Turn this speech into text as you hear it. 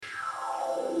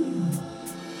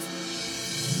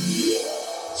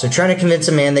So trying to convince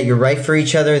a man that you're right for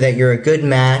each other, that you're a good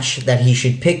match, that he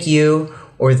should pick you,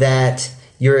 or that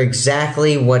you're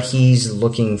exactly what he's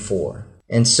looking for.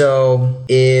 And so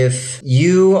if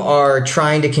you are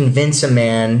trying to convince a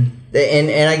man,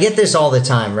 and I get this all the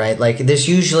time, right? Like this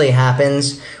usually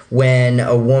happens when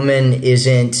a woman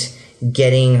isn't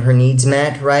getting her needs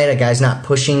met, right? A guy's not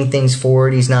pushing things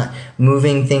forward. He's not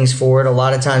moving things forward. A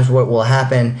lot of times what will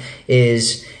happen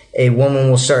is a woman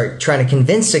will start trying to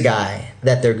convince a guy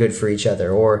that they're good for each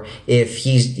other. Or if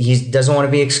he doesn't want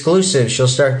to be exclusive, she'll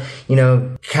start,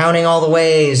 counting all the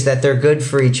ways that they're good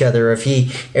for each other. Or if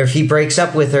he breaks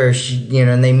up with her,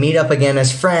 and they meet up again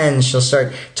as friends, she'll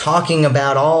start talking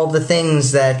about all the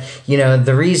things that,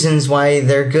 the reasons why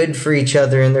they're good for each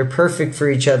other and they're perfect for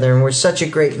each other and we're such a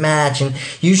great match and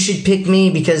you should pick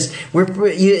me because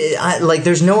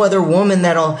there's no other woman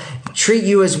that'll treat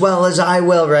you as well as I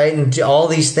will, right? And all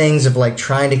these things of like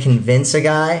trying to convince a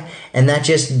guy, and that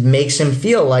just makes him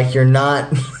feel like you're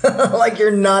not like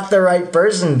you're not the right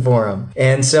person for him.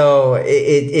 And so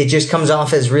it just comes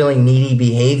off as really needy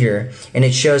behavior, and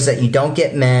it shows that you don't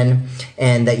get men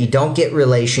and that you don't get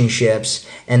relationships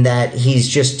and that he's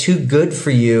just too good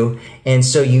for you. And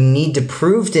so you need to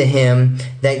prove to him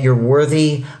that you're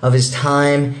worthy of his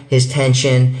time, his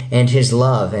attention, and his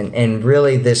love. And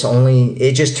really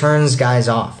it just turns guys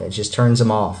off. It just turns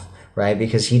them off, right?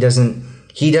 Because it doesn't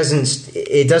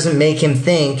make him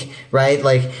think, right?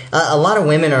 Like a lot of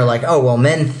women are like, oh, well,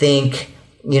 men think,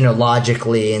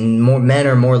 logically, and men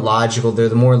are more logical. They're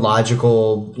the more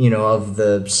logical, of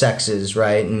the sexes,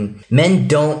 right? And men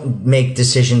don't make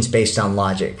decisions based on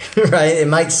logic, right? It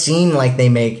might seem like they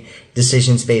make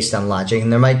decisions based on logic,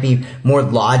 and there might be more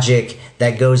logic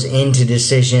that goes into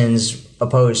decisions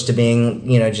opposed to being,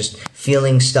 just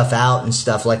feeling stuff out and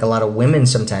stuff like a lot of women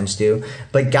sometimes do.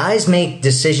 But guys make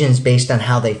decisions based on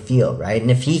how they feel, right? And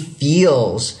if he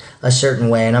feels a certain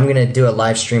way, and I'm going to do a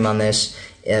live stream on this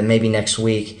maybe next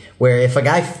week, where if a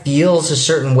guy feels a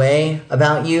certain way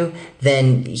about you,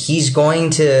 then he's going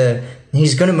to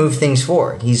move things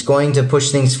forward. He's going to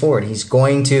push things forward. He's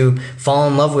going to fall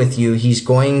in love with you. He's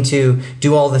going to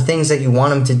do all the things that you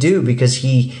want him to do because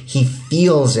he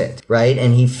feels it, right?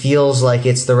 And he feels like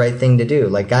it's the right thing to do.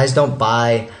 Like guys don't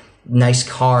buy nice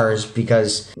cars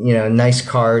because, nice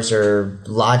cars are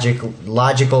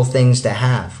logical things to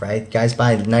have, right? Guys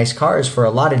buy nice cars for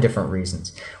a lot of different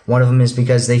reasons. One of them is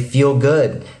because they feel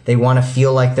good. They want to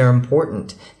feel like they're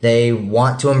important. They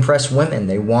want to impress women.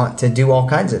 They want to do all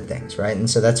kinds of things, right? And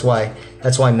so that's why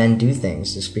men do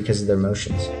things, just because of their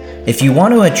emotions. If you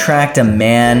want to attract a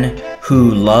man who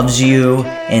loves you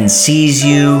and sees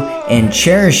you and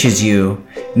cherishes you,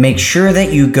 make sure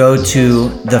that you go to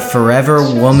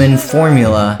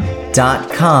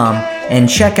theforeverwomanformula.com and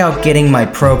check out getting my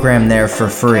program there for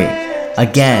free.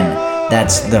 Again,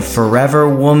 that's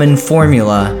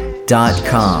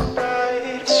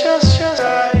theforeverwomanformula.com.